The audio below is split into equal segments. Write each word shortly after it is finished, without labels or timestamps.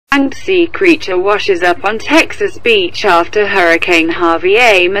fanged sea creature washes up on Texas beach after Hurricane Harvey.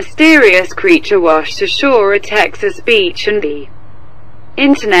 A mysterious creature washed ashore at Texas beach, and the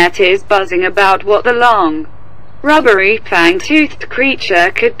internet is buzzing about what the long, rubbery, fang-toothed creature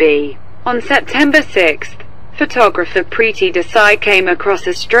could be. On September 6th, photographer Preeti Desai came across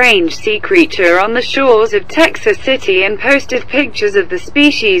a strange sea creature on the shores of Texas City and posted pictures of the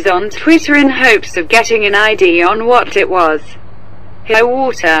species on Twitter in hopes of getting an ID on what it was. High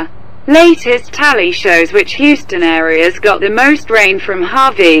water. Latest tally shows which Houston areas got the most rain from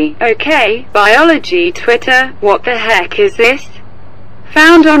Harvey. Okay, biology Twitter, what the heck is this?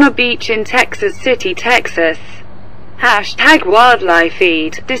 Found on a beach in Texas City, Texas. Hashtag wildlife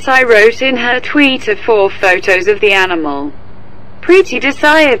feed, Desai wrote in her tweet of 4 photos of the animal. Preeti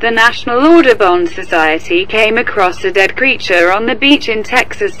Desai of the National Audubon Society came across a dead creature on the beach in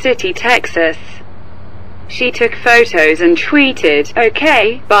Texas City, Texas. She took photos and tweeted,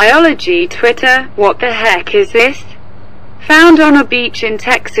 okay, biology Twitter, what the heck is this? Found on a beach in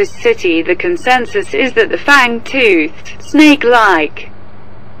Texas City. The consensus is that the fang-toothed, snake-like,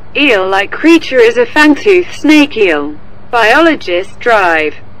 eel-like creature is a fang-toothed snake eel. Biologist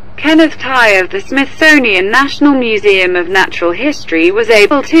Drive. Kenneth Tye of the Smithsonian National Museum of Natural History was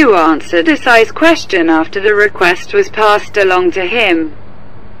able to answer Desai's question after the request was passed along to him.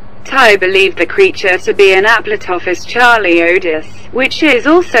 Tye believed the creature to be an Aplotophis charliotis, which is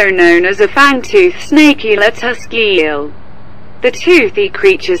also known as a fang-toothed snake eel or tusky eel. The toothy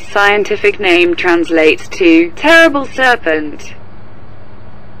creature's scientific name translates to terrible serpent.